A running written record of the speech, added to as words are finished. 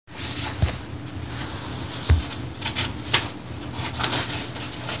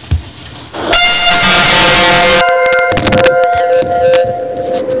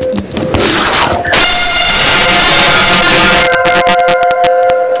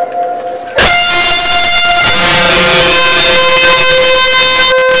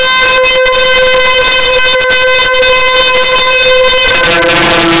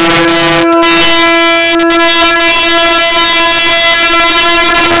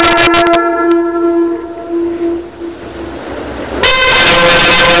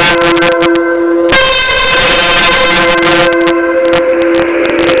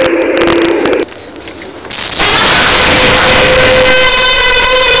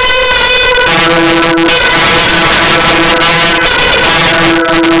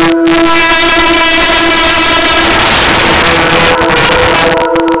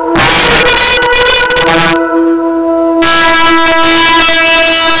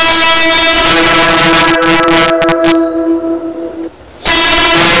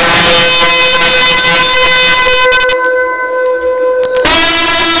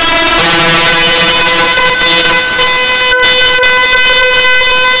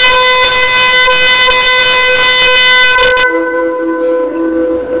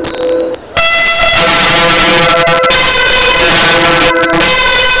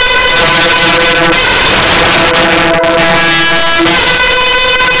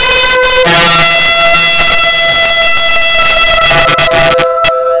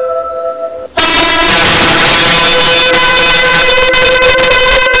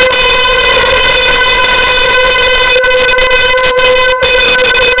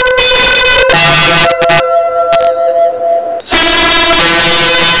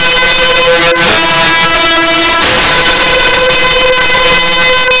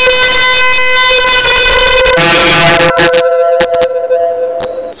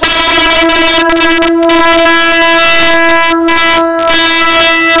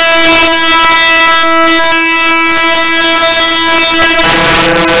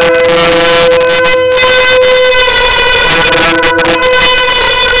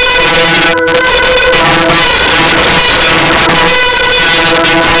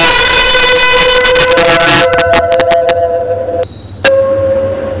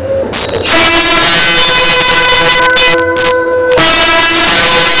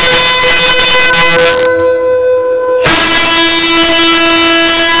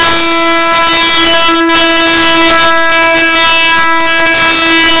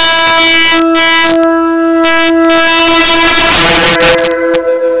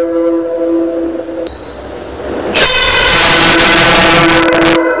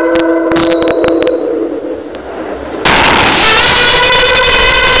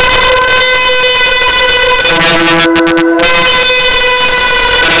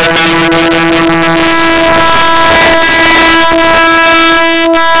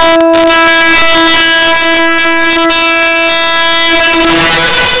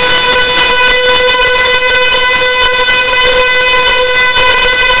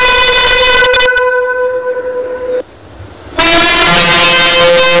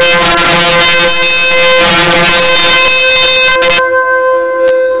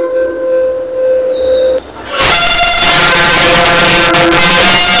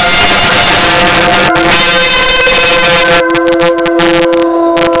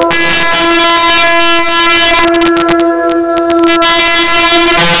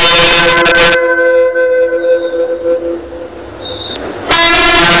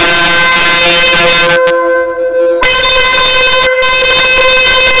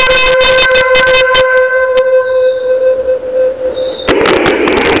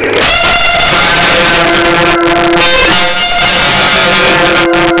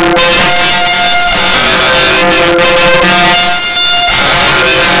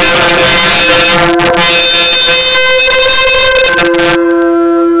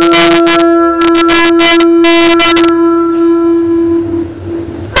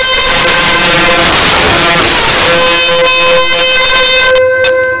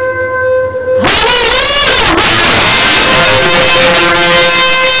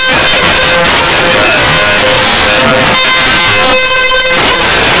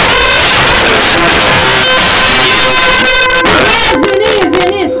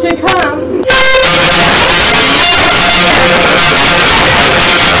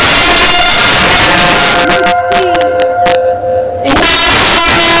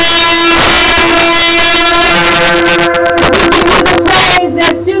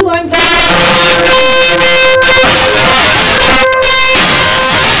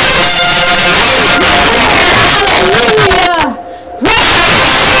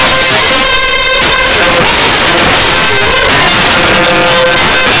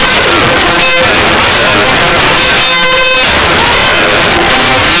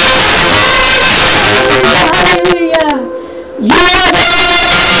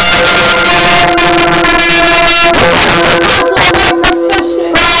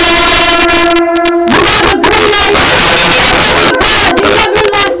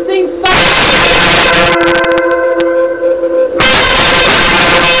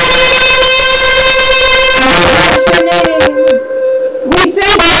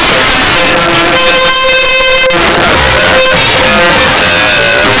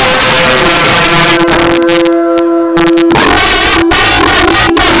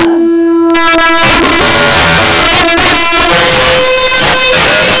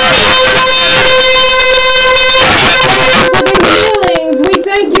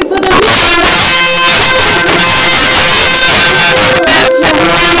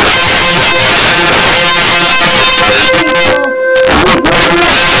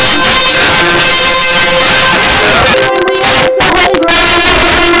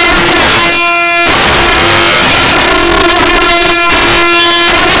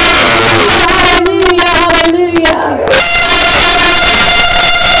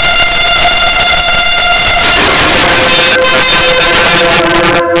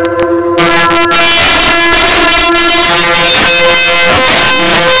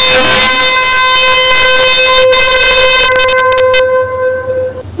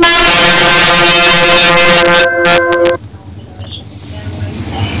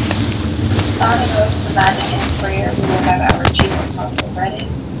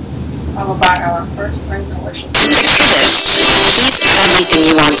followed by our first praise and worship. Prophetess. He's everything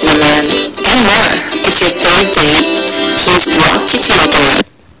you want in a man and more. It's your third date. He's walked you to the door.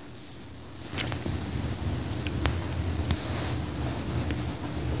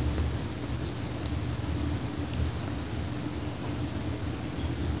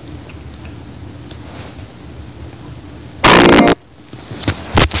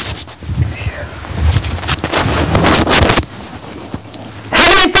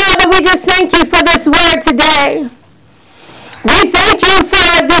 Heavenly Father, we just thank you for this word today. We thank you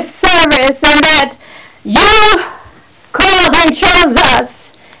for this service and that you called and chose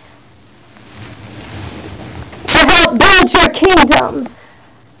us to help build your kingdom.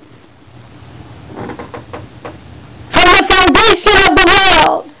 From the foundation of the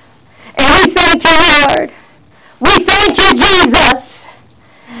world. And we thank you, Lord. We thank you, Jesus.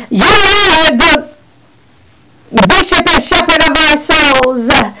 You are the bishop and shepherd of our souls.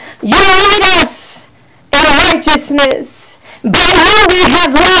 You lead us in righteousness. By you we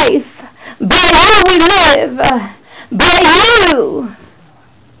have life. By you we live. By you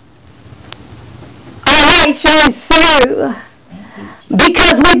our light shines through.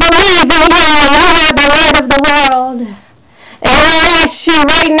 Because we believe that you are the light of the world. And I ask you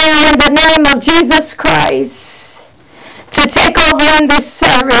right now in the name of Jesus Christ to take over in this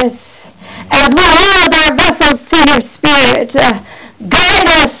service as we yield our vessels to your Spirit. Guide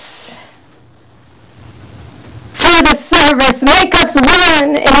us through the service. Make us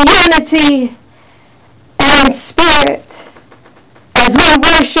one in unity and in spirit as we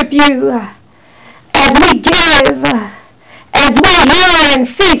worship you, as we give, as we yearn,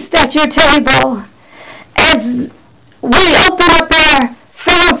 feast at your table, as we open up our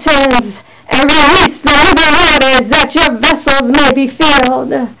fountains and release the living waters that your vessels may be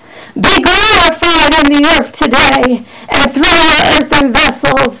filled. Be glorified in the earth today and through our earthen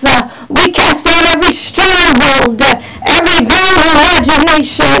vessels. We cast down every stronghold, every vain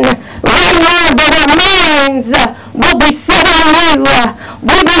imagination. Right now that our minds will be set on you.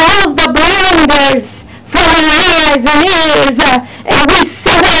 We remove the blinders from our eyes and ears, and we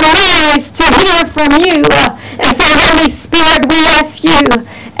set our minds to hear from you. And so, Holy Spirit, we ask you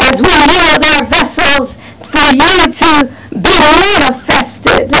as we yield our vessels for you to be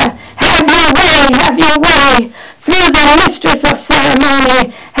manifested. Have your way through the mistress of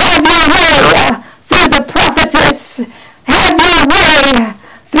ceremony. Have your way through the prophetess. Have your way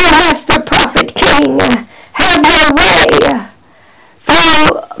through Master Prophet King. Have your way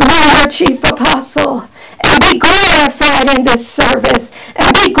through our chief apostle. And be glorified in this service.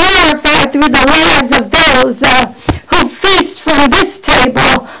 And be glorified through the lives of those who feast from this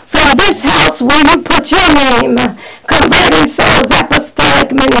table, from this house where you put your name. Converting Souls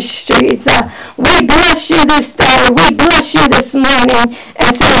Apostolic Ministries. We bless you this day. We bless you this morning.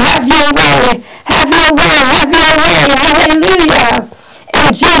 And say, have your way. Have your way. Have your way. Hallelujah.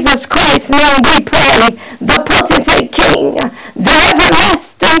 In Jesus Christ's name we pray. The potentate King. The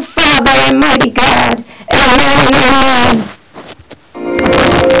everlasting Father and mighty God. Amen and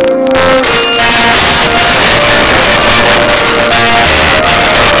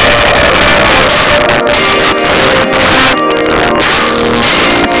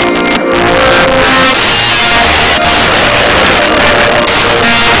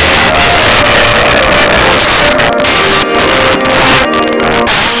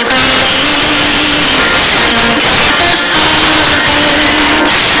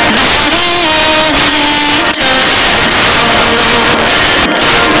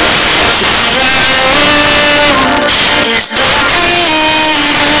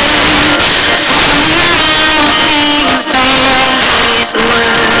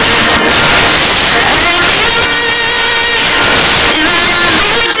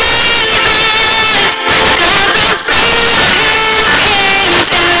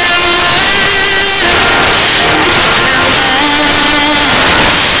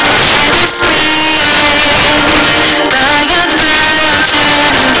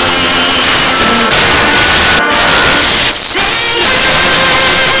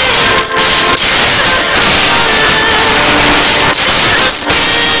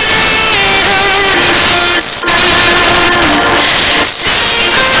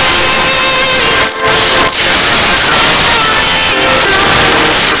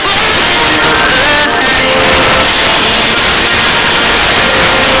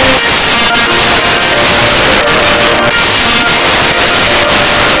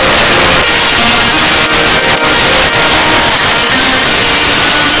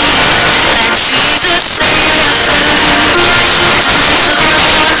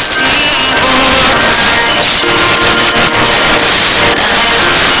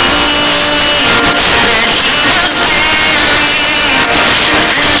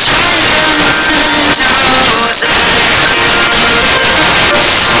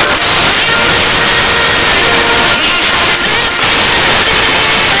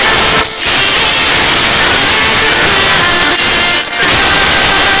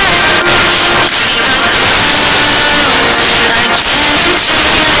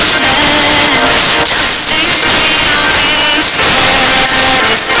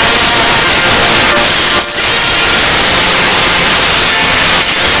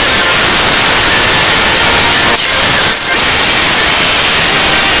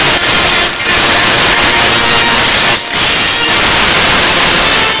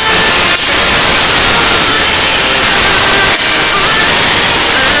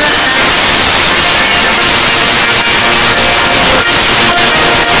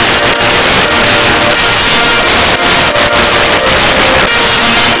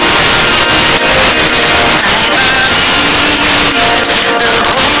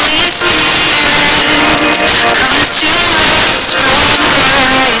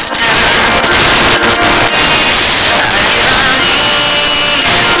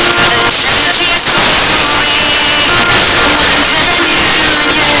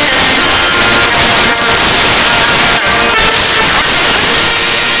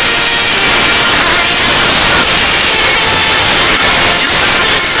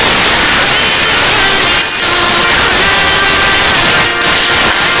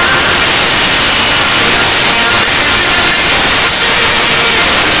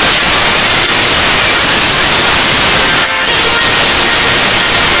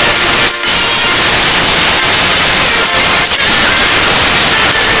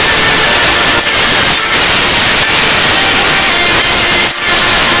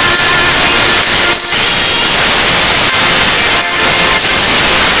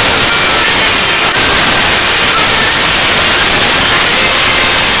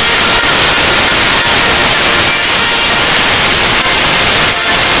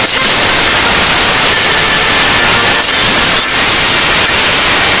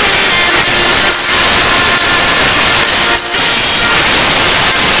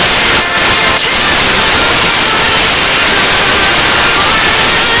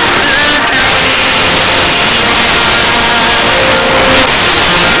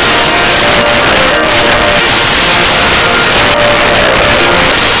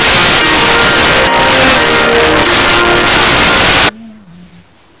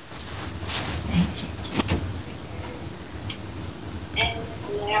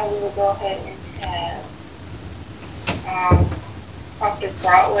now we will go ahead and have Prophetess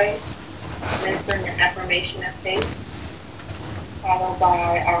Broadway ministering the affirmation of faith, followed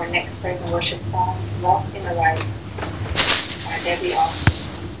by our next praise and worship song, Walk in the Light, by Debbie Austin.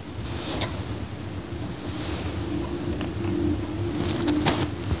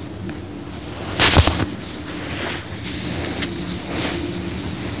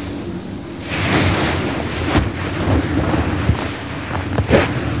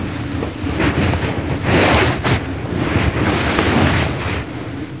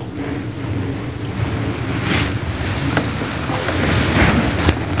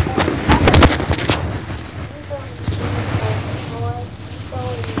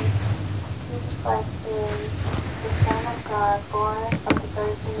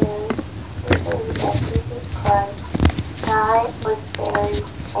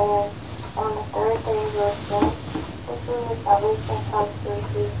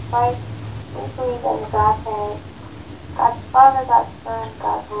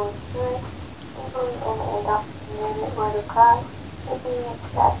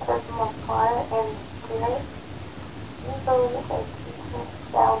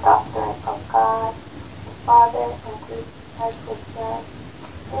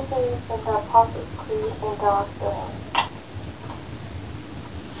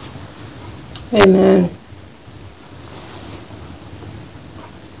 Amen.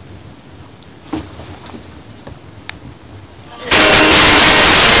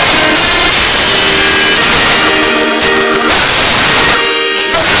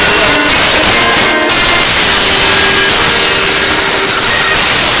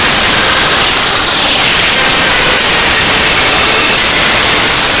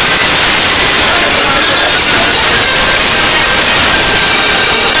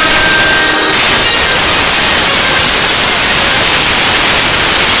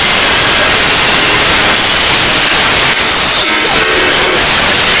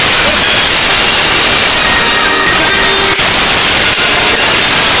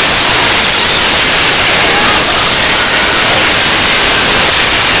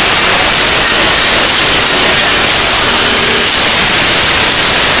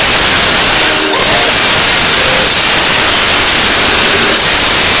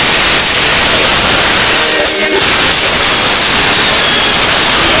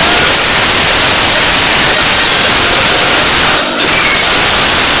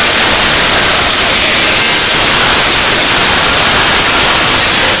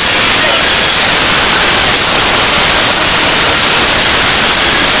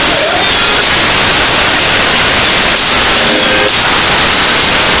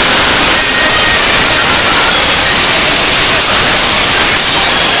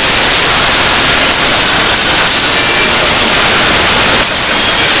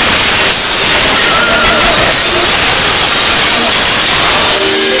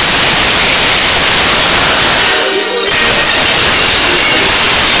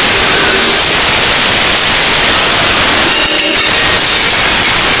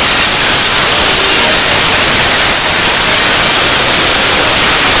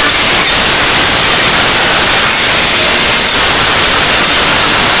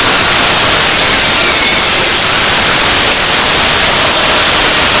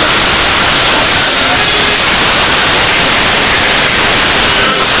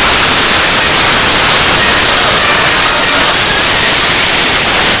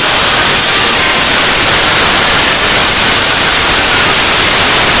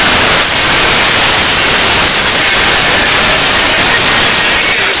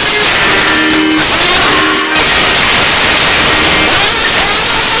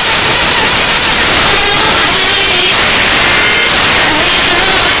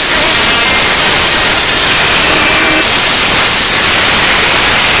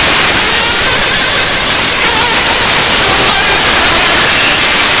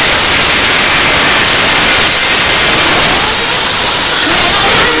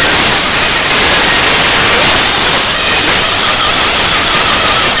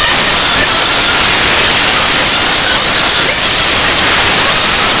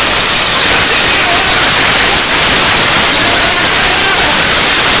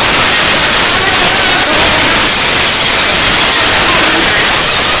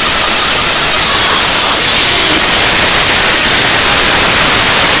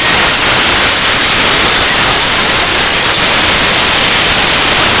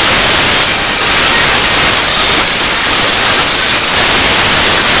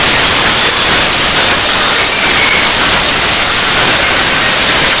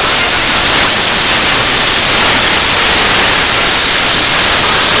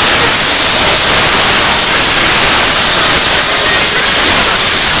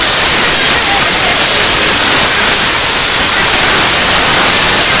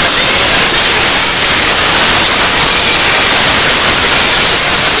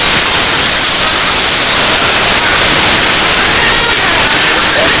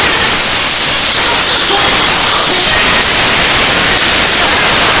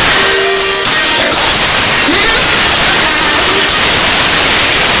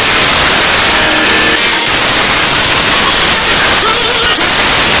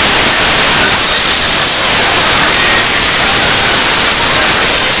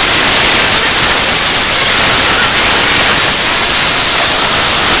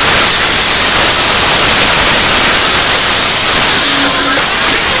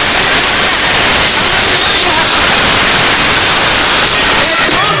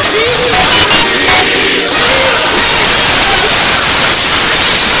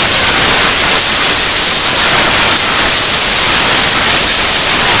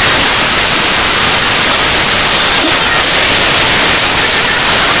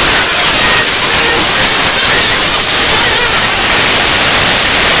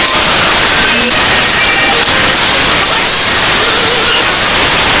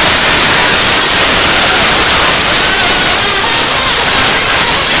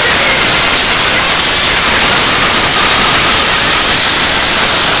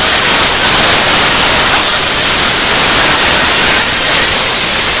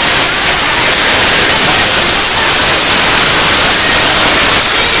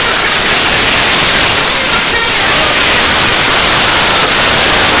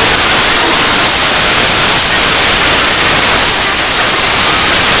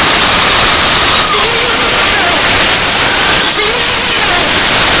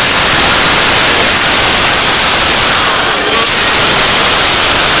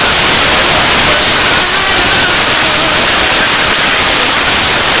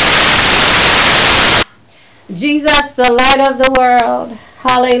 Jesus, the light of the world.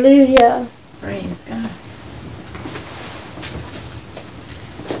 Hallelujah. Praise God.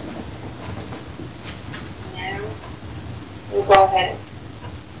 Now we'll go ahead.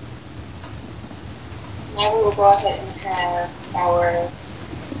 Now we will go ahead and have our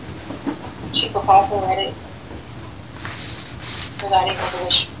chief apostle ready, presiding over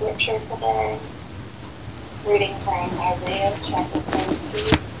the scripture today. Reading from Isaiah chapter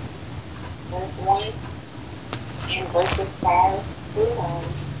 22, verse 1, and verses 5 through 9.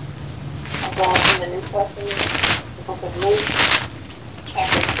 I'm going from the New Testament, the book of Luke,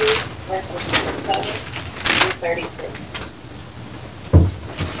 chapter 2, verses 27 through 36.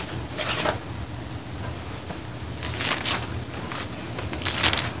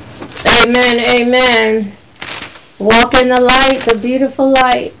 Amen, amen. Walk in the light, the beautiful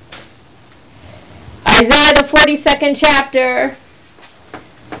light. Isaiah, the 42nd chapter,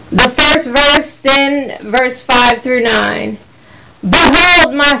 the first verse, then verse 5 through 9.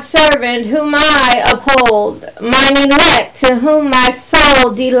 Behold my servant whom I uphold, mine elect to whom my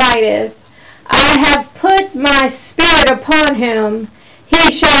soul delighteth. I have put my spirit upon him.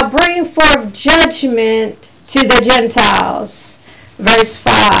 He shall bring forth judgment to the Gentiles. Verse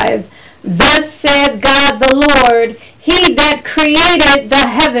 5. Thus saith God the Lord, he that created the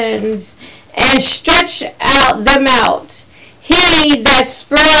heavens and stretched out them out, he that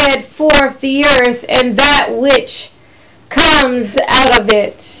spread forth the earth and that which comes out of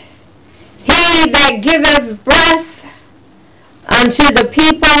it, he that giveth breath unto the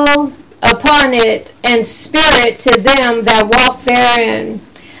people upon it, and spirit to them that walk therein.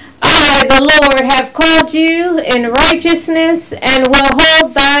 I, the Lord, have called you in righteousness, and will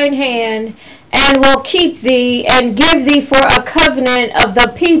hold thine hand, and will keep thee, and give thee for a covenant of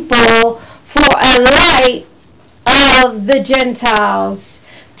the people, for a light of the Gentiles,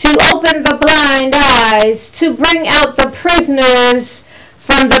 to open the blind eyes, to bring out the prisoners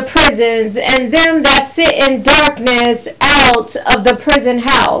from the prisons, and them that sit in darkness out of the prison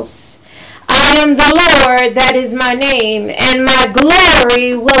house. I am the Lord, that is my name, and my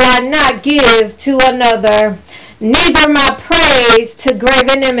glory will I not give to another, neither my praise to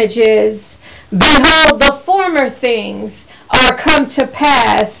graven images. Behold, the former things are come to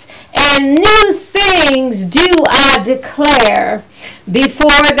pass, and new things do I declare.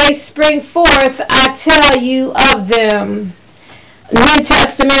 Before they spring forth, I tell you of them. New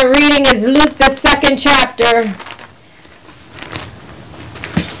Testament reading is Luke, the 2nd chapter.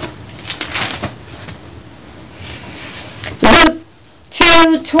 Luke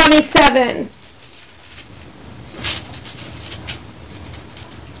 2:27.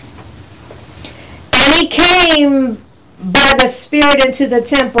 And he came by the Spirit into the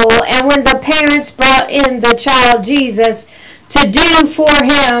temple, and when the parents brought in the child Jesus to do for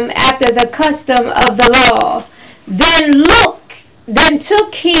him after the custom of the law, then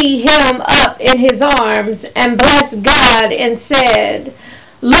took he him up in his arms, and blessed God, and said,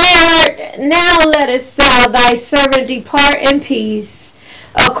 Lord, now lettest thou thy servant depart in peace,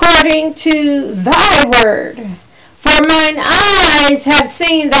 according to thy word. For mine eyes have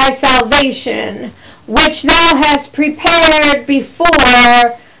seen thy salvation, which thou hast prepared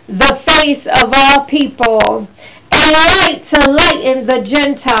before the face of all people, a light to lighten the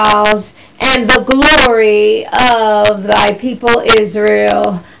Gentiles, and the glory of thy people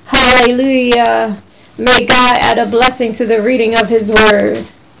Israel. Hallelujah. May God add a blessing to the reading of his word.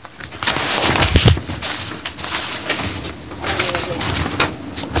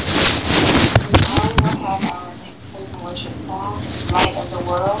 Light of the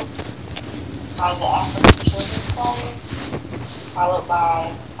World by the African Children's Choir, followed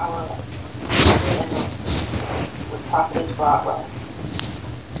by our with Prophetess Broadway.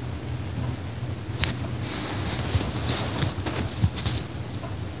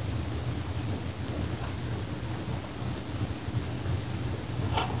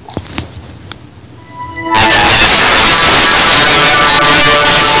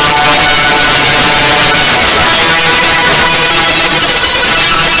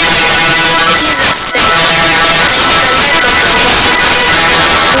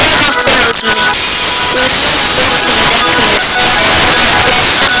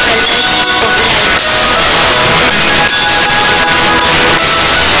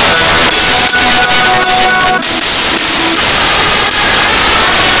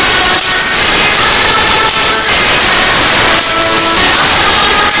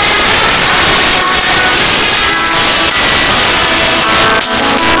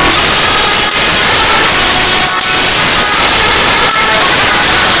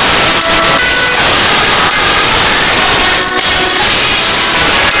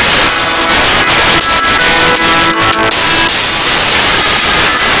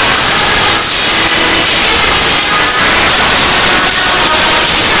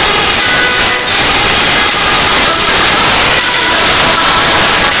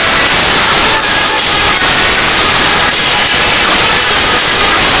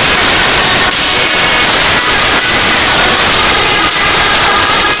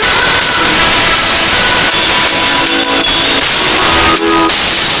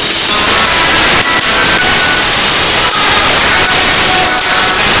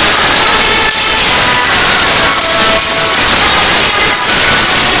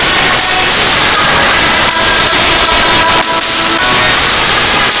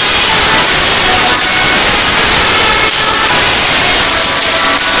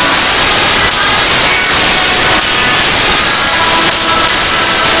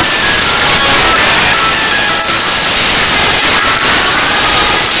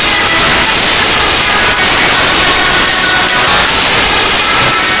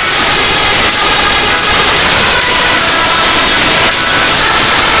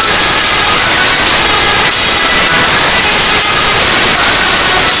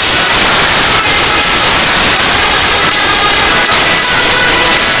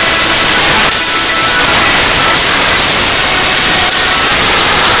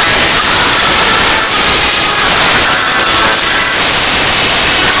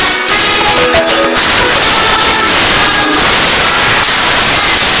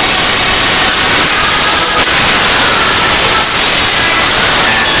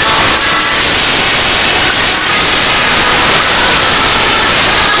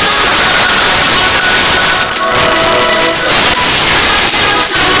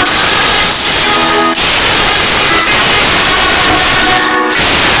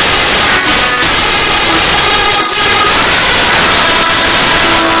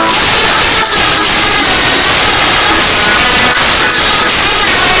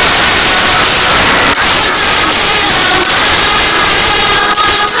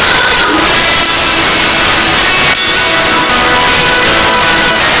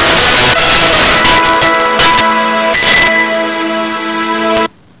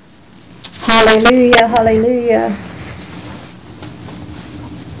 Hallelujah, hallelujah.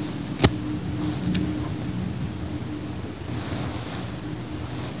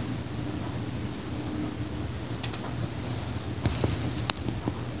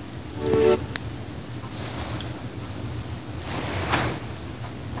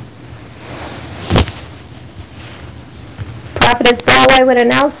 Prophetess Broadway with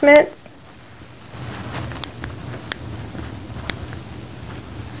announcements.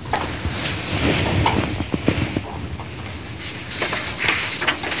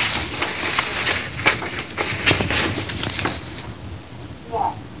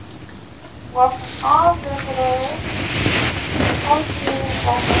 Yes. Welcome all visitors. Thank you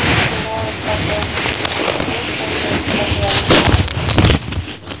for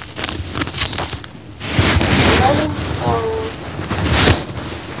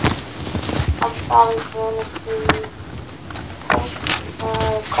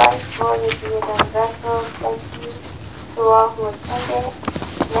Christ glory be in vessels. Thank you to all who attended.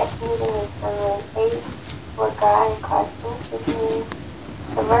 Next meeting is February 8th for God and Christ Institute.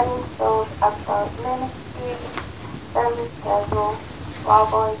 The Running Souls Apostolic Ministry service schedule.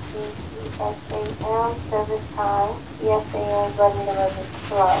 Log on to CSAM service time. CSAM running the service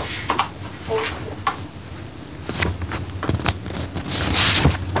flow. Thank you.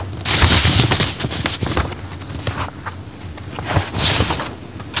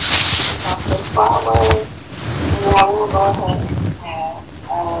 Forward, and we will go ahead and have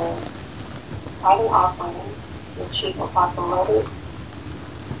tithing offering, the chief apostle mother,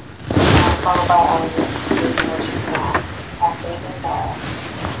 followed by our worship now. After that,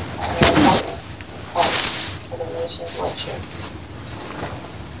 for the nation's worship.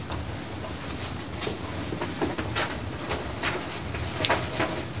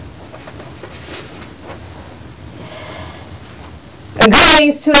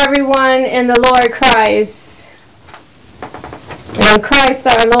 Greetings to everyone in the Lord Christ, in Christ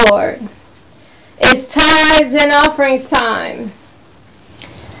our Lord. It's tithes and offerings time.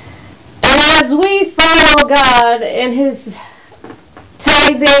 And as we follow God in His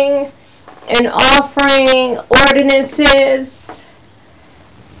tithing and offering ordinances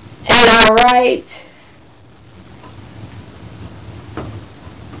and our right,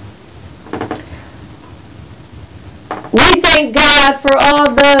 we thank God for all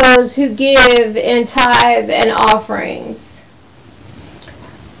those who give in tithe and offerings.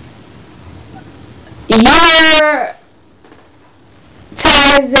 Your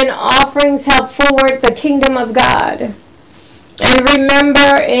tithes and offerings help forward the kingdom of God. And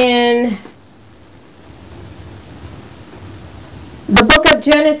remember in the book of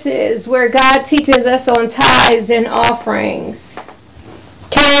Genesis where God teaches us on tithes and offerings,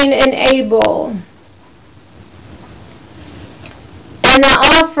 Cain and Abel. In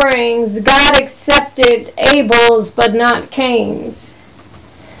the offerings, God accepted Abel's but not Cain's.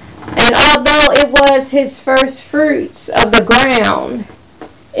 And although it was his first fruits of the ground,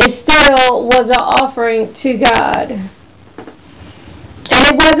 it still was an offering to God. And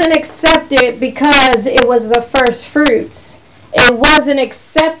it wasn't accepted because it was the first fruits. It wasn't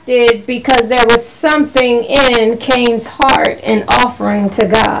accepted because there was something in Cain's heart in offering to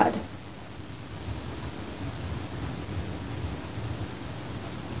God.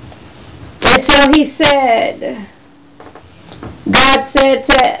 And so he said, God said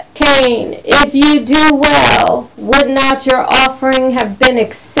to Cain, if you do well, would not your offering have been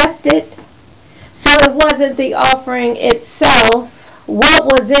accepted? So it wasn't the offering itself. What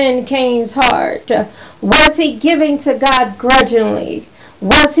was in Cain's heart? Was he giving to God grudgingly?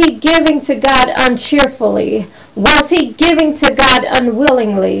 Was he giving to God uncheerfully? Was he giving to God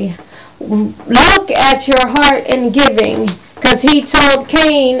unwillingly? Look at your heart in giving, because he told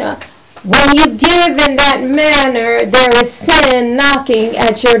Cain, when you give in that manner, there is sin knocking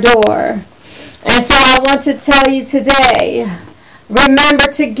at your door. And so I want to tell you today, remember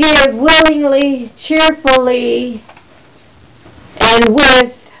to give willingly, cheerfully, and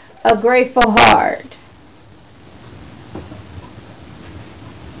with a grateful heart.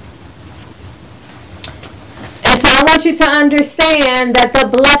 And so I want you to understand that the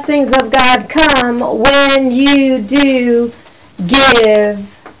blessings of God come when you do give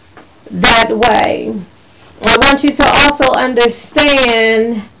that way. I want you to also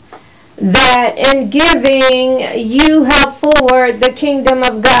understand that in giving, you help forward the kingdom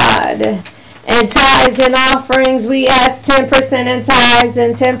of God. And tithes and offerings, we ask 10% in tithes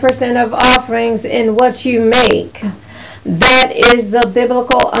and 10% of offerings in what you make. That is the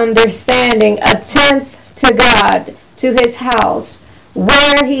biblical understanding. A tenth to God, to His house,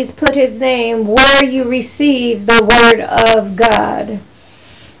 where He's put His name, where you receive the word of God.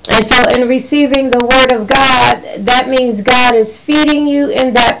 And so in receiving the word of God, that means God is feeding you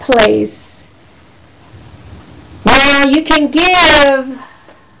in that place. Now you can give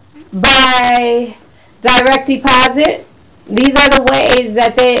by direct deposit. These are the ways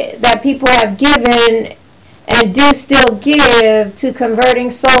that people have given and do still give to Converting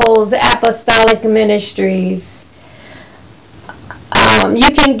Souls Apostolic Ministries.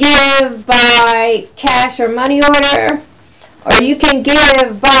 You can give by cash or money order, or you can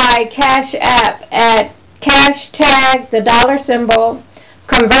give by Cash App at hashtag the $,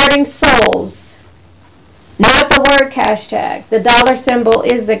 Converting Souls. Not the word hashtag. The $,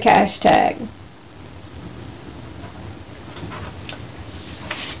 is the hashtag.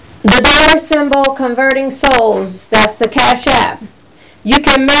 The $, Converting Souls. That's the Cash App. You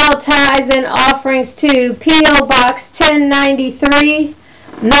can mail tithes and offerings to P.O. Box 1093,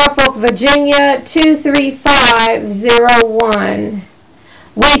 Norfolk, Virginia 23501.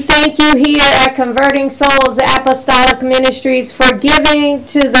 We thank you here at Converting Souls Apostolic Ministries for giving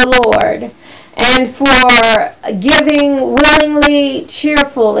to the Lord and for giving willingly,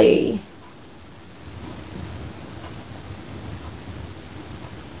 cheerfully.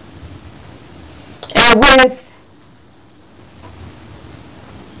 And with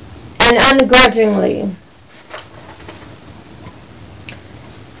and ungrudgingly.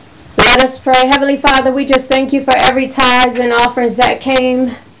 Let us pray. Heavenly Father, we just thank you for every tithes and offerings that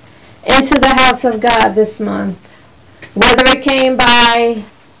came into the house of God this month. Whether it came by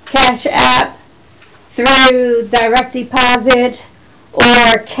Cash App, through direct deposit,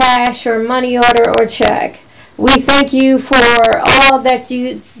 or cash or money order or check. We thank you for all that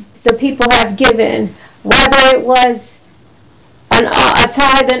the people have given, whether it was a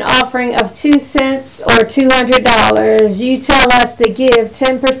tithe and offering of 2 cents or $200. You tell us to give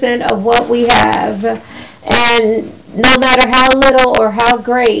 10% of what we have, and no matter how little or how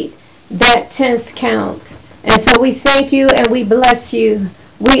great, that 10th count. And so we thank you and we bless you.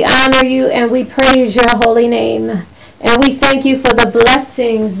 We honor you and we praise your holy name. And we thank you for the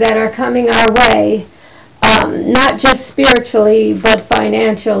blessings that are coming our way, not just spiritually, but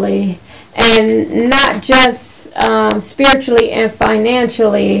financially. And not just spiritually and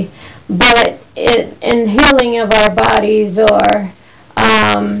financially, but in healing of our bodies, or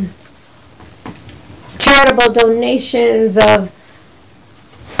charitable donations of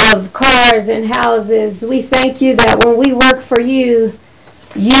cars and houses. We thank you that when we work for you,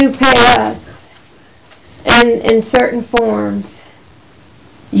 you pay us in certain forms.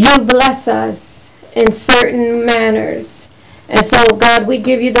 You bless us in certain manners. And so, God, we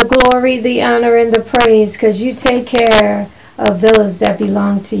give you the glory, the honor, and the praise, because you take care of those that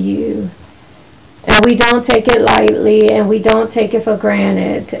belong to you. And we don't take it lightly, and we don't take it for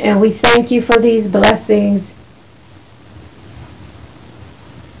granted. And we thank you for these blessings.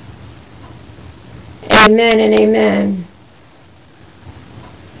 Amen and amen.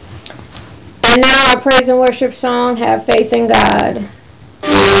 And now our praise and worship song, Have Faith in God.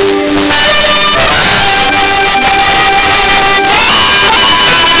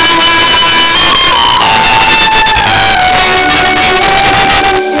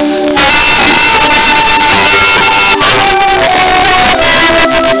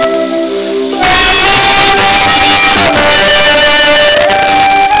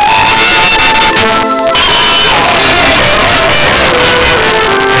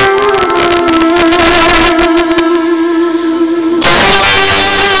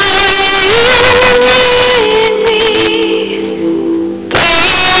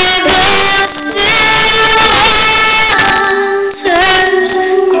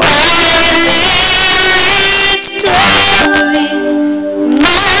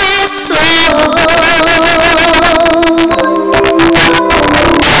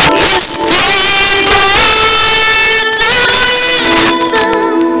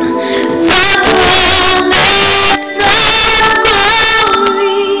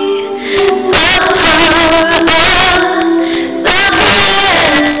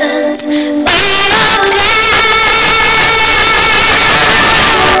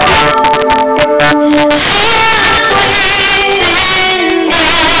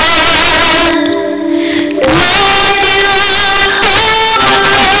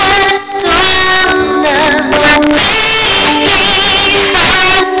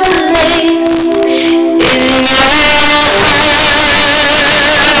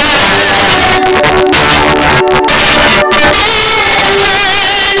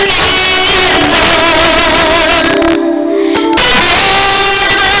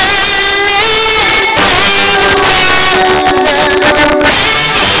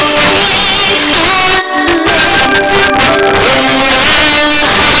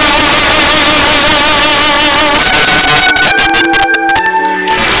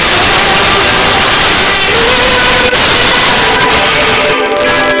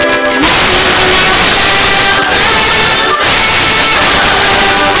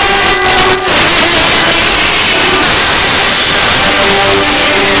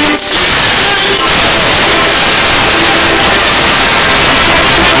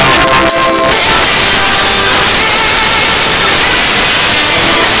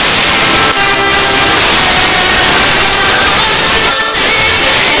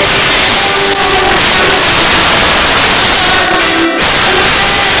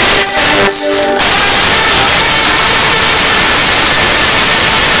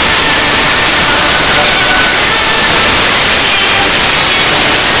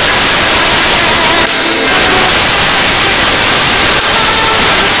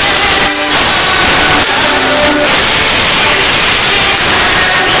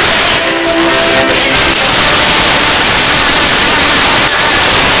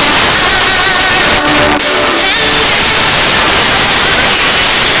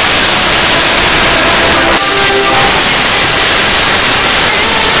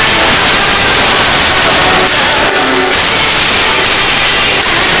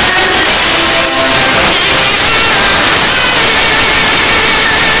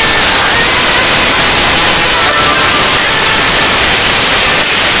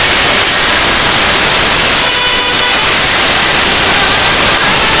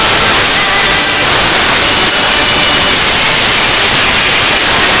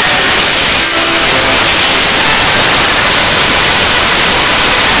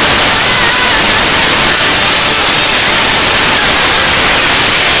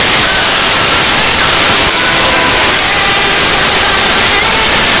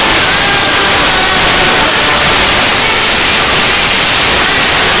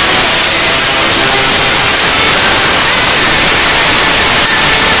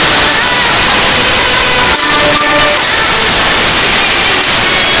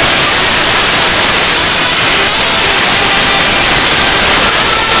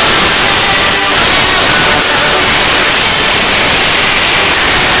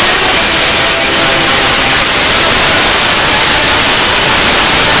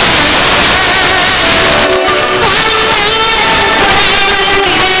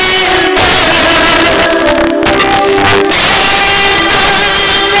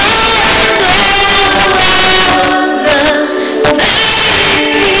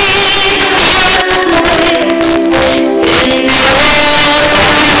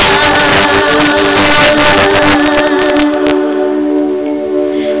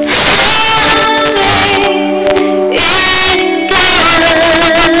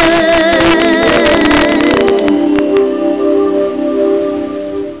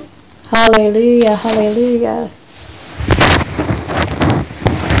 Hallelujah. Hallelujah.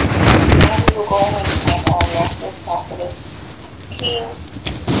 Now we will go ahead and thank our Master Prophetess, King,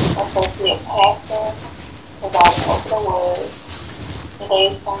 Associate Pastor, providing over the word.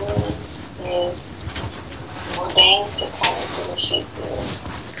 Today's sermon is Ordained to come into the Sheepfold,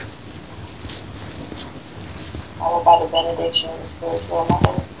 followed by the benediction of the spiritual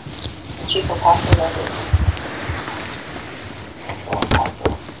mother and Chief Apostle Leonard.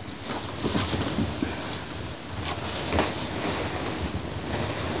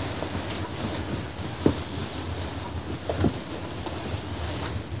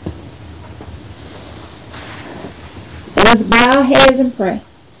 Let us bow our heads and pray.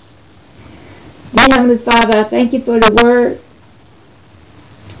 Dear Heavenly Father, I thank you for the word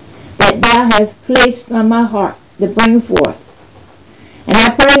that thou hast placed on my heart to bring forth. And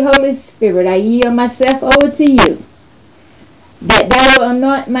I pray, Holy Spirit, I yield myself over to you, that thou will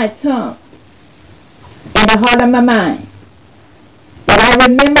anoint my tongue and the heart of my mind, that I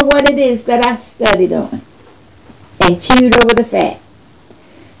remember what it is that I studied on and chewed over the fat.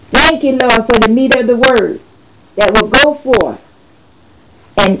 Thank you, Lord, for the meat of the word that will go forth,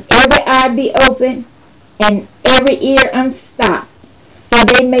 and every eye be open and every ear unstopped, so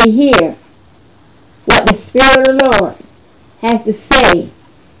they may hear what the Spirit of the Lord has to say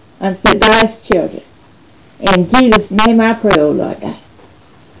unto God's children. In Jesus' name I pray, O Lord God.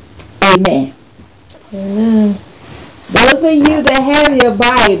 Amen. Amen. Those of you that have your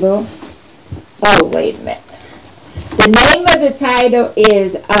Bible, oh, wait a minute. The name of the title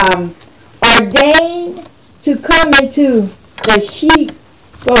is Ordained to Come into the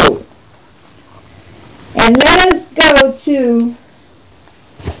Sheepfold. And let us go to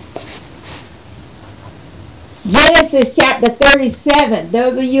Genesis chapter 37.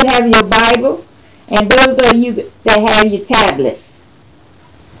 Those of you have your Bible, and those of you that have your tablets.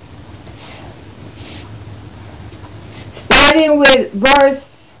 Starting with verse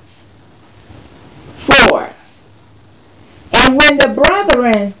 4. And when the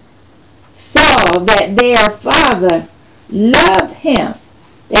brethren saw that their father loved him,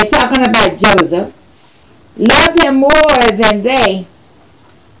 they're talking about Joseph, loved him more than they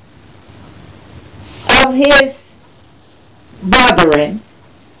of his brethren,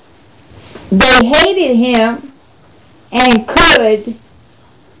 they hated him and could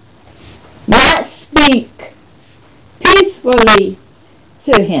not speak peacefully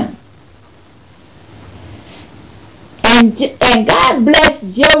to him. And God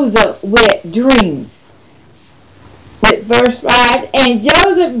blessed Joseph with dreams. With verse 5, and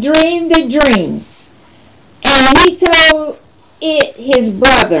Joseph dreamed a dream, and he told it his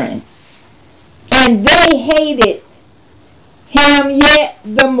brethren, and they hated him yet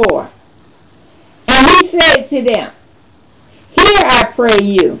the more. And he said to them, hear, I pray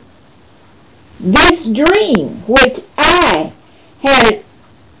you, this dream which I had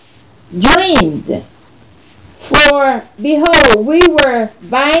dreamed. For behold, we were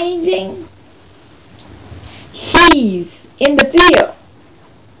binding sheaves in the field,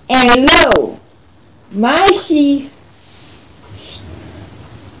 and lo, my sheaf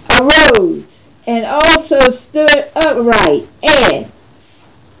arose and also stood upright, and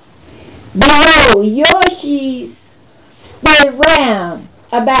behold, your sheaves stood round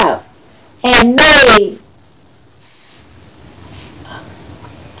about and made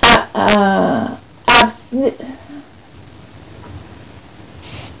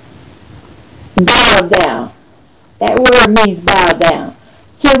bow down. That word means bow down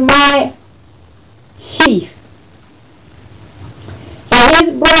to my sheaf. And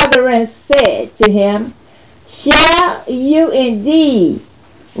his brethren said to him, shall you indeed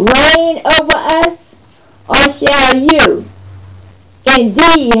reign over us, or shall you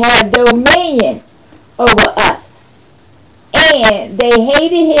indeed have dominion over us? And they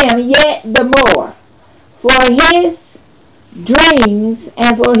hated him yet the more for his dreams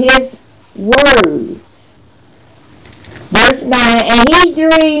and for his words. Verse 9, and he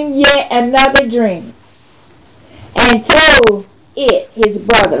dreamed yet another dream, and told it his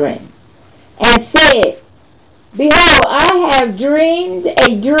brethren, and said, behold, I have dreamed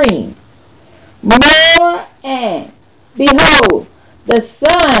a dream more, and behold, the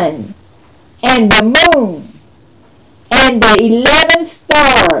sun and the moon and the 11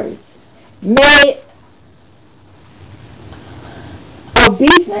 stars made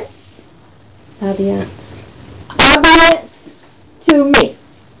Audience. obedience to me.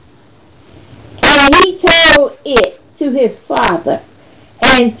 And he told it to his father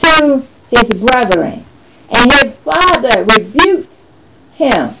and to his brethren. And his father rebuked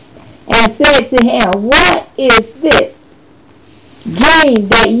him and said to him, what is this dream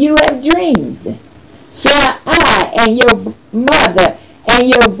that you have dreamed, shall I and your mother and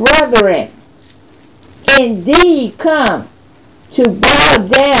your brethren indeed come to bow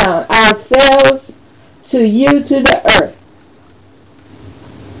down ourselves to you to the earth.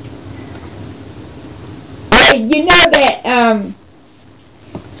 You know that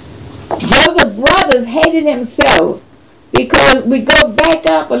Joseph's brothers hated him so, because we go back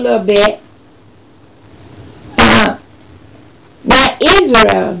up a little bit. Now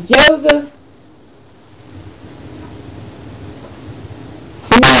Israel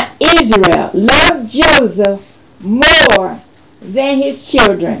loved Joseph more than his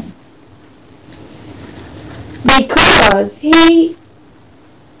children, because he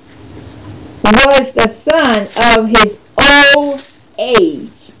was the son of his old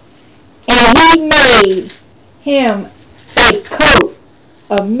age, and he made him a coat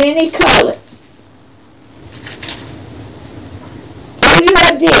of many colors.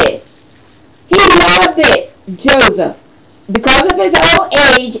 Israel did. He loved it, Joseph, because of his old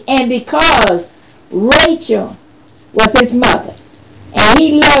age and because Rachel was his mother. And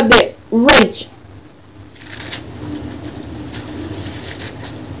he loved it, Rachel.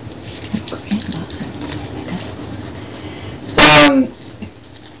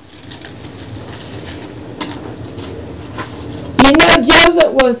 You know,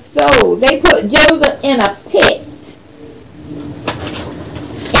 Joseph was sold. They put Joseph in a pit.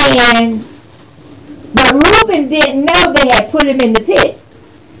 But Reuben didn't know they had put him in the pit.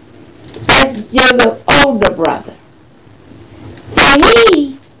 That's Joseph's older brother. So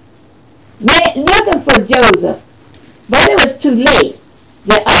he went looking for Joseph, but it was too late.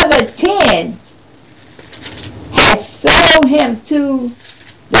 The other 10 had sold him to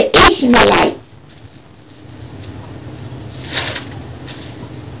the Ishmaelites.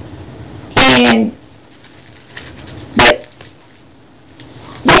 But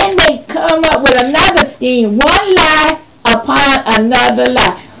then they come up with another scheme, one lie upon another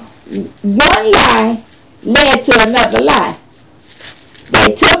lie. One lie led to another lie.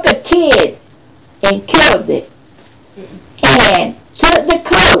 They took a kid and killed it, and took the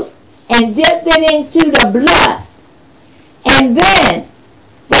coat and dipped it into the blood, and then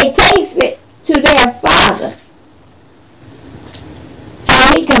they tasted it to their father so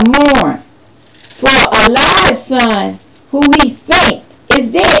he can mourn for a live son who he think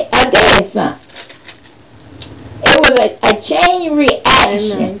is dead, a dead son. It was a chain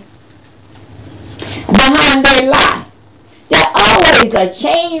reaction behind their lie. There's always a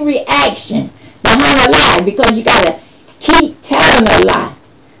chain reaction behind a lie, because you got to keep telling a lie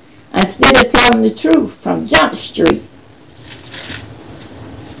instead of telling the truth from Jump Street.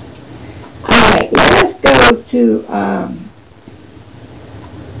 Alright, let's go to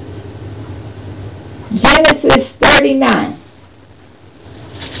Genesis 39.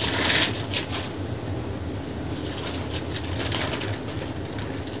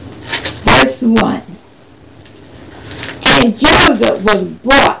 Verse 1. And Joseph was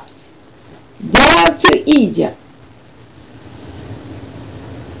brought down to Egypt,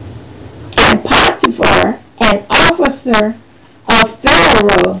 and Potiphar, an officer of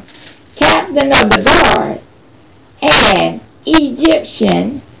Pharaoh, captain of the guard, and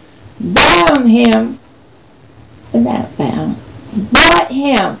Egyptian, brought him of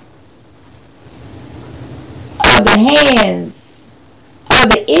the hands of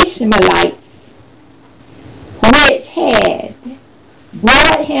the Ishmaelites, which had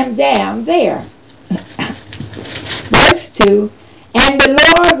brought him down there. Verse 2, and the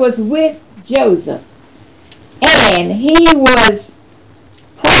Lord was with Joseph, and he was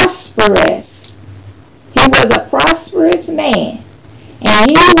prosperous. He was a prosperous man, and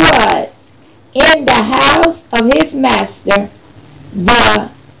he was in the house of his master, the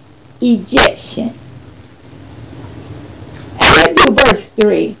Egyptian. And let's do verse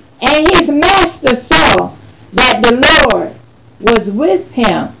 3. And his master saw that the Lord was with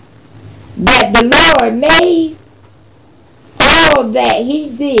him, that the Lord made all that he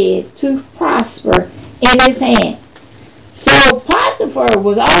did to prosper in his hand. So Potiphar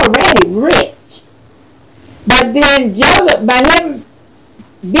was already rich. But then Joseph, by him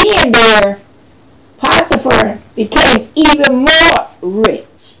being there, Potiphar became even more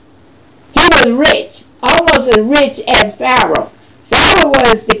rich. He was rich, almost as rich as Pharaoh. Pharaoh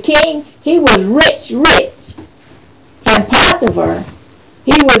was the king. He was rich. And Potiphar,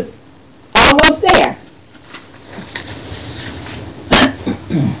 he was almost there.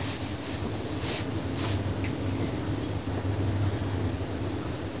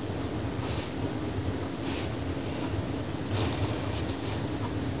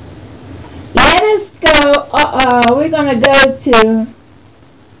 Let us go. we're going to go to,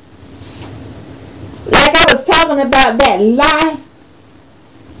 like I was talking about that lie.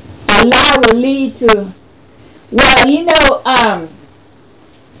 A lie will lead to, well, you know,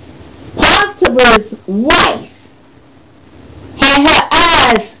 Potiphar's wife had her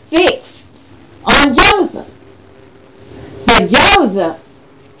eyes fixed on Joseph. But Joseph,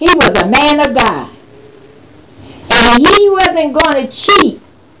 he was a man of God. And he wasn't going to cheat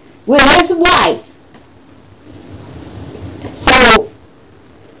with his wife. So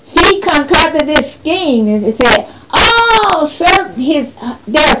she concocted this scheme and said, oh,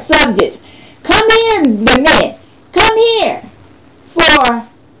 their subjects, come in, the men, come here. For,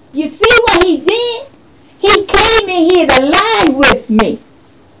 you see what he did? He came in here to lie with me.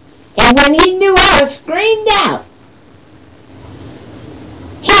 And when he knew I was screamed out,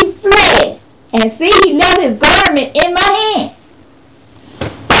 he fled. And see, he left his garment in my hand.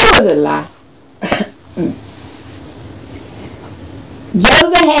 That was a lie.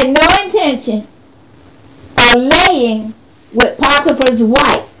 Joseph had no intention of laying with Potiphar's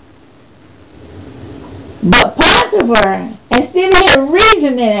wife. But Potiphar, instead of him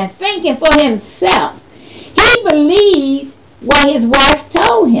reasoning and thinking for himself, he believed what his wife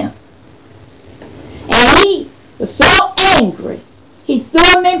told him. And he was so angry, he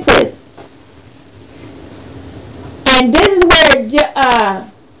threw him in prison. And this is where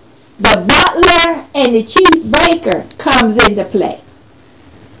the butler and the chief baker comes into play.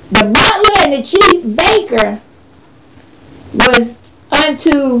 The butler and the chief baker was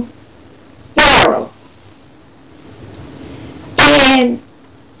unto Pharaoh. And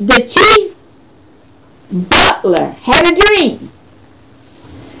the chief butler had a dream.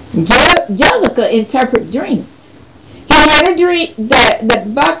 Joseph could interpret dreams. He had a dream.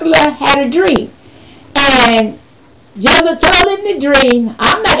 The butler had a dream. And Joseph told him the dream.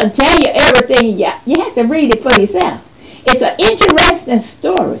 I'm not going to tell you everything yet. You have to read it for yourself. It's an interesting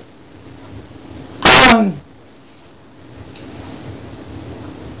story.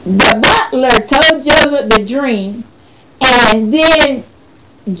 The butler told Joseph the dream, and then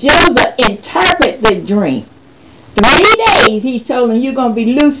Joseph interpreted the dream. 3 days he told him, you're going to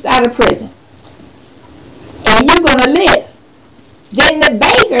be loosed out of prison. And you're going to live. Then the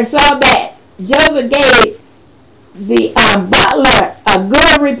baker saw that Joseph gave the butler a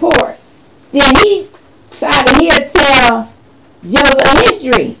good report. Then he decided he'll tell Joseph his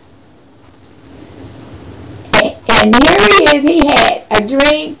dream. And here he is, he had a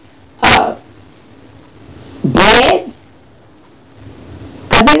dream of bread,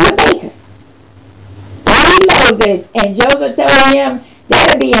 because he's a baker. And he loaded, and Joseph told him,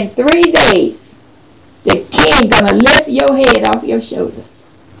 that'll be in 3 days. The king gonna lift your head off your shoulders.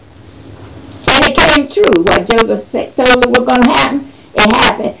 And it came true. What Joseph told him was gonna happen, it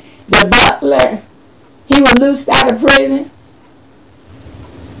happened. The butler, he was loosed out of prison,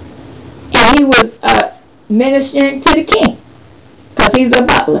 and he was ministering to the king, because he's a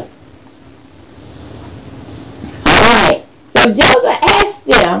butler. Alright, so Joseph asked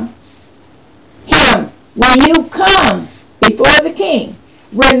him, when you come before the king,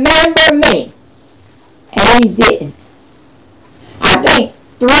 remember me. And he didn't. I think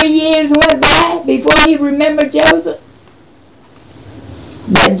 3 years went by before he remembered Joseph.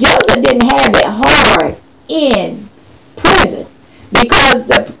 But Joseph didn't have it hard in prison, because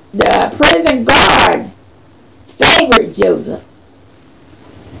the prison guard favored Joseph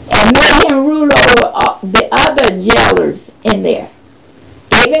and made him rule over the other jailers in there.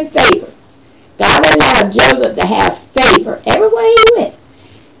 Gave him favor. God allowed Joseph to have favor everywhere he went.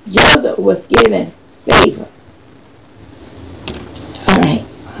 Joseph was given favor. Alright.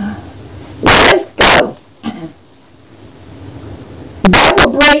 Let's go. That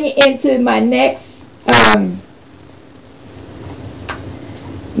will bring into my next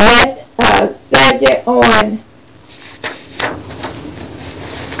subject on.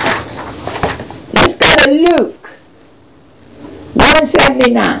 Let's go to Luke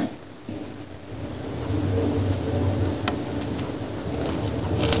 179.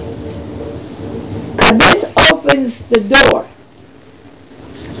 Because this opens the door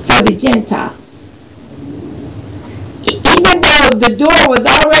for the Gentiles. Even though the door was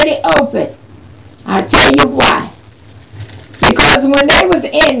already open, I'll tell you why. Because when they was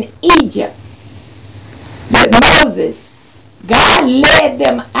in Egypt with Moses, God led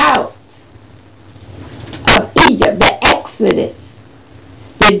them out of Egypt, the Exodus.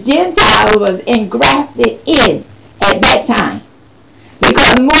 The Gentile was engrafted in at that time,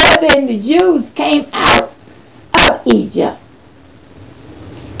 because more than the Jews came out of Egypt.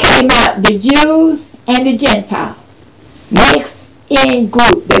 Came out the Jews and the Gentiles. Mixed in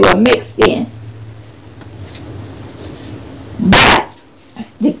group. They were mixed in.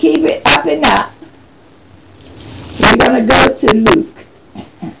 wrapping up, we're going to go to Luke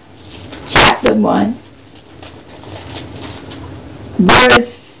chapter 1,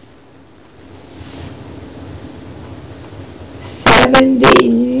 verse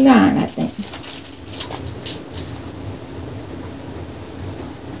 79, I think.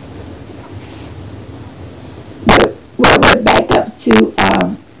 We're back up to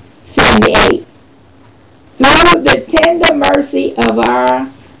 78. Through the tender mercy of our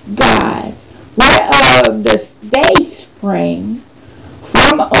God, whereof the day spring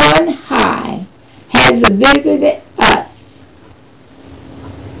from on high has visited us,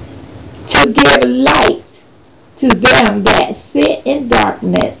 to give light to them that sit in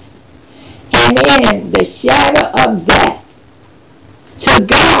darkness and in the shadow of death, to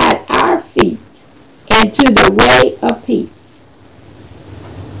guide our feet into the way of peace.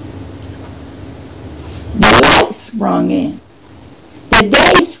 The light sprung in. The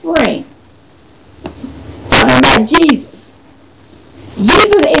day spring. Talking about Jesus.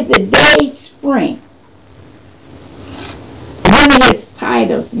 Jesus is the day spring. One of his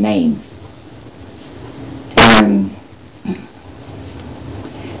titles, names. And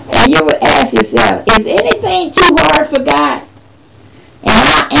you would ask yourself, is anything too hard for God? And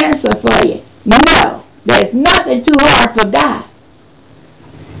I'll answer for you. No, there's nothing too hard for God.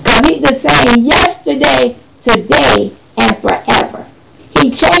 Because he's the same yesterday, today, and forever.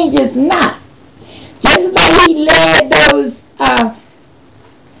 He changes not. Just like he led those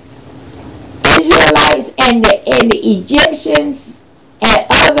Israelites and the Egyptians and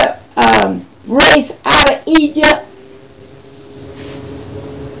other race out of Egypt.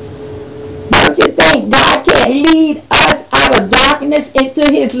 Don't you think God can lead us out of darkness into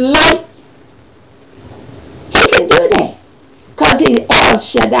his light? He can do that. Because he's El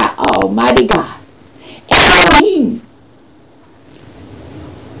Shaddai, Almighty God. Elohim.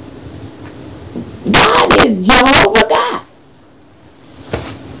 God is Jehovah God.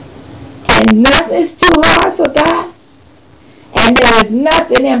 And nothing's too hard for God. And there is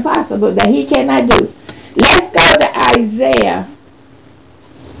nothing impossible that he cannot do. Let's go to Isaiah.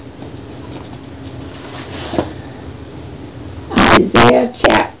 Isaiah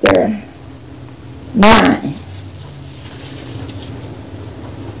chapter 9.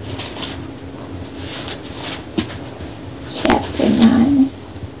 Chapter 9.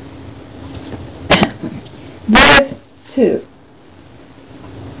 Verse 2.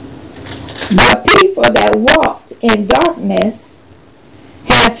 The people that walked in darkness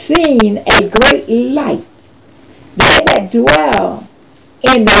have seen a great light. They that dwell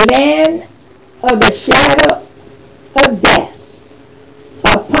in the land of the shadow of death,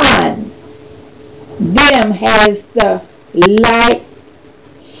 upon them has the light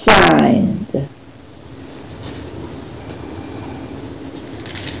shined.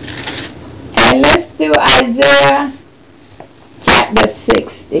 And let's do Isaiah chapter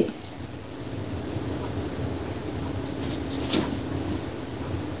 60.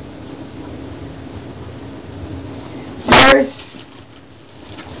 Verse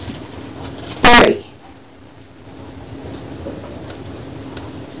 3.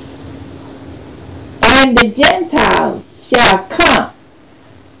 And the Gentiles shall come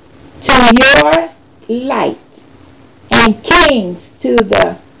to your light, and kings to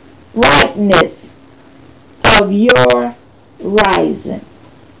the brightness of your rising.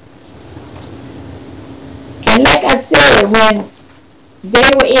 And like I said, when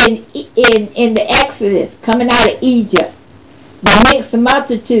they were in the Exodus, coming out of Egypt, the mixed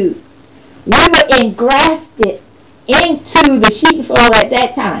multitude, we were engrafted into the sheepfold at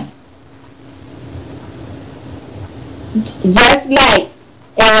that time. Just like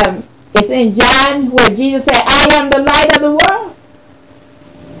it's in John where Jesus said, I am the light of the world.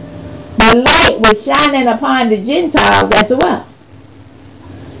 The light was shining upon the Gentiles as well.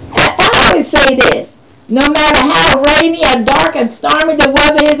 I always say this. No matter how rainy or dark and stormy the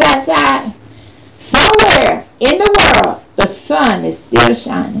weather is outside, somewhere in the world, the sun is still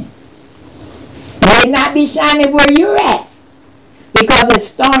shining. It may not be shining where you're at because it's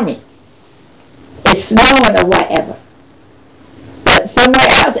stormy. It's snowing or whatever. But somewhere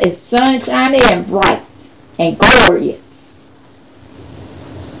else, it's sunshiny and bright and glorious.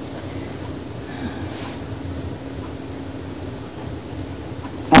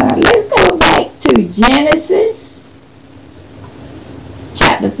 Let's go back to Genesis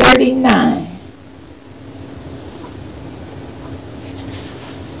chapter 39.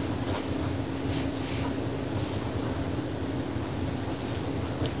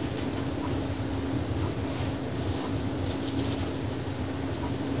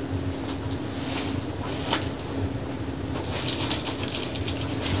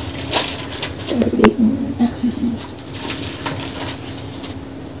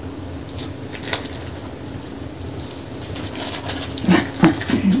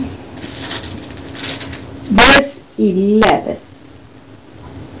 11.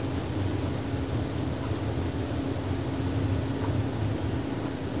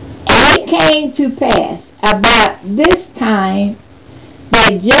 And it came to pass about this time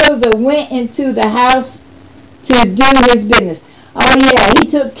that Joseph went into the house to do his business. Oh yeah, he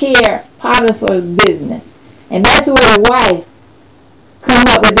took care of Potiphar's business. And that's where the wife come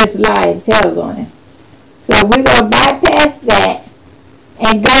up with this lie and tells on him. So we're going to bypass that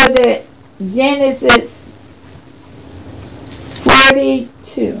and go to Genesis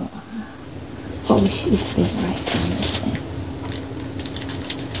 42. Oh, she's been right on this thing.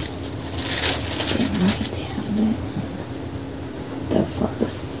 Been right down there. The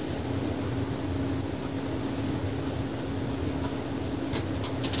first.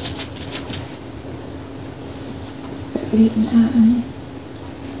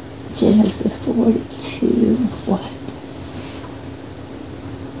 Genesis 42, what?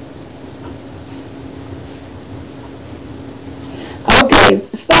 Okay,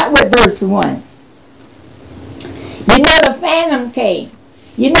 start with verse 1. You know the phantom came.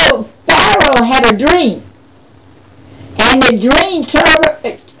 You know Pharaoh had a dream. And the dream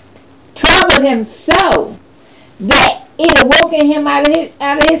troubled him so that it awoken him out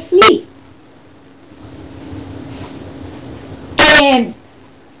of his sleep. And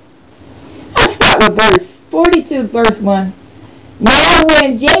I'll start with verse 42, verse 1. Now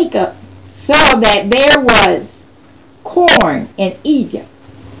when Jacob saw that there was corn in Egypt,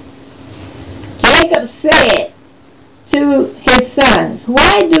 Jacob said to his sons,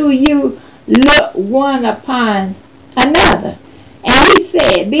 why do you look one upon another? And he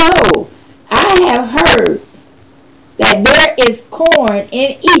said, behold, I have heard that there is corn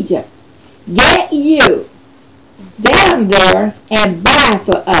in Egypt. Get you down there and buy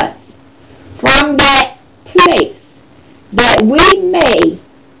for us from that place, that we may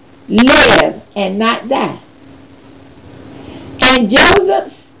live and not die. And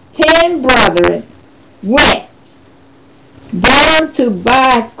Joseph's 10 brethren went down to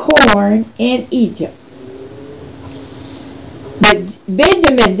buy corn in Egypt. But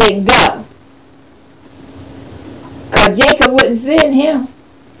Benjamin didn't go, because Jacob wouldn't send him.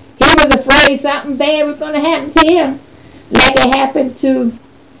 He was afraid something bad was going to happen to him, like it happened to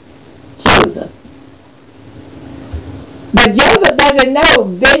Joseph. But Joseph doesn't know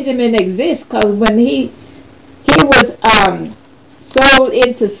Benjamin exists, because when he was sold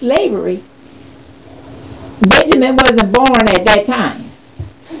into slavery, Benjamin wasn't born at that time.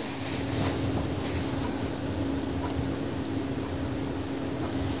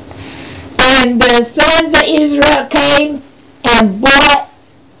 And the sons of Israel came and bought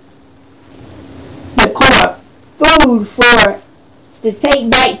the corn, food to take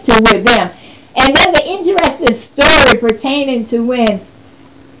back to with them. And then the interesting story pertaining to when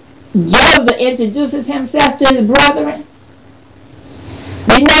Joseph introduces himself to his brethren.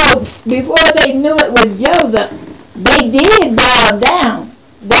 You know, before they knew it was Joseph, they did bow down.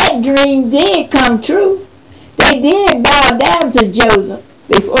 That dream did come true. They did bow down to Joseph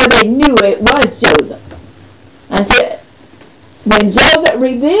before they knew it was Joseph. Until when Joseph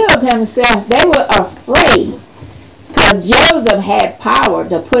revealed himself, they were afraid, because Joseph had power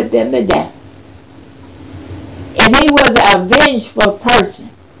to put them to death. If he was a vengeful person,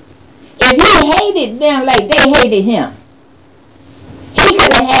 if he hated them like they hated him, he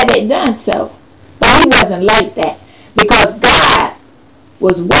could have had it done so. But he wasn't like that, because God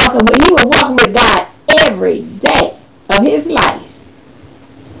was walking with God every day of his life,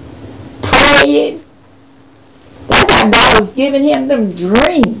 praying. That's how God was giving him them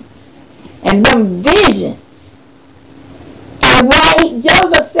dreams and them visions. And what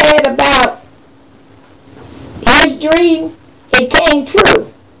Joseph said about his dream, it came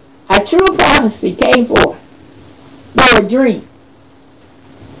true. A true prophecy came forth by a dream.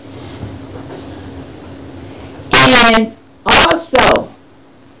 And also,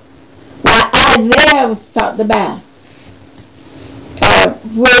 what Isaiah was talked about,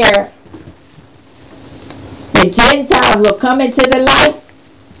 where the Gentiles will come into the light,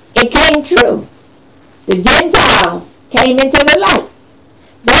 it came true. The Gentiles came into the light.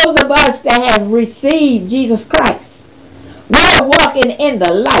 Those of us that have received Jesus Christ, we're walking in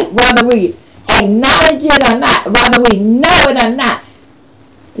the light, whether we acknowledge it or not, whether we know it or not.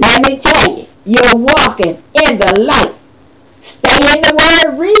 Let me tell you, you're walking in the light. Stay in the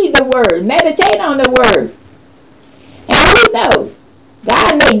Word, read the Word, meditate on the Word. And who knows,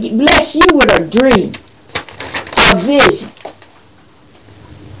 God may bless you with a dream, a vision.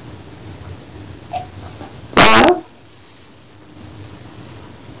 Well,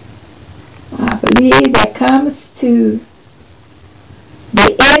 I believe that comes to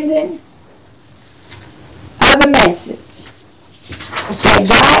the ending of the message that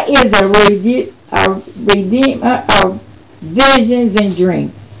God is a redeemer of visions and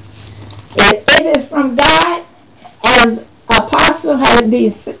dreams. If it is from God, as Apostle has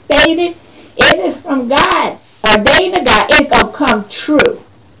been stated, if it's from God, ordained to God, it will come true.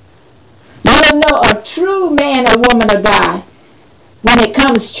 You'll know a true man or woman of God when it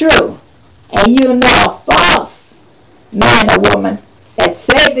comes true. And you'll know a false man or woman that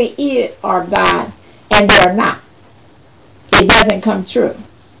say they are God and they're not. It doesn't come true.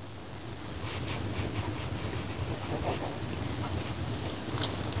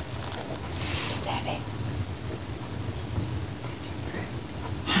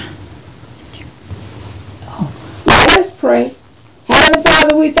 Let us pray. Heavenly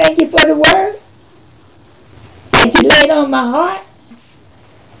Father, we thank you for the word that you laid on my heart.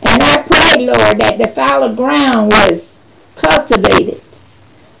 And I pray, Lord, that the fallow ground was cultivated.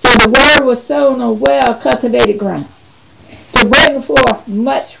 So the word was sown on well-cultivated ground to bring forth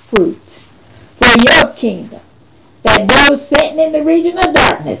much fruit for your kingdom, that those sitting in the region of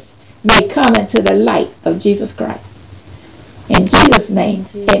darkness may come into the light of Jesus Christ. In Jesus' name,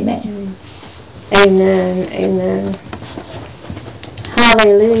 amen. Amen. Amen.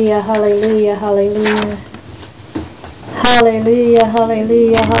 Hallelujah. Hallelujah. Hallelujah. Hallelujah.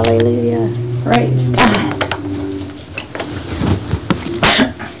 Hallelujah. Hallelujah. Praise God.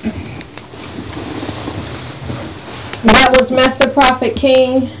 That was Master Prophet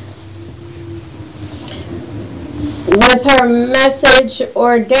King with her message,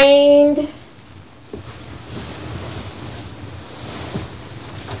 Ordained.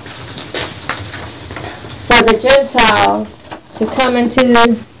 For the Gentiles to come into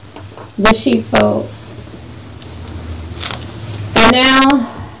the sheepfold. And now,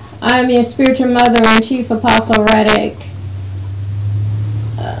 I am your spiritual mother and chief apostle, Reddick,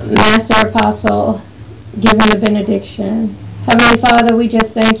 Master Apostle, giving the benediction. Heavenly Father, we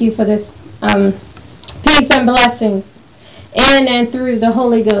just thank you for this peace and blessings in and through the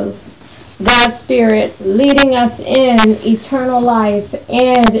Holy Ghost, God's Spirit, leading us in eternal life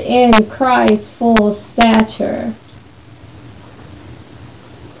and in Christ's full stature.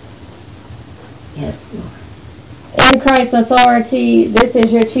 Yes, Lord. In Christ's authority, this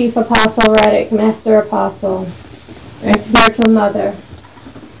is your chief apostle, Reddick, Master Apostle, and spiritual mother.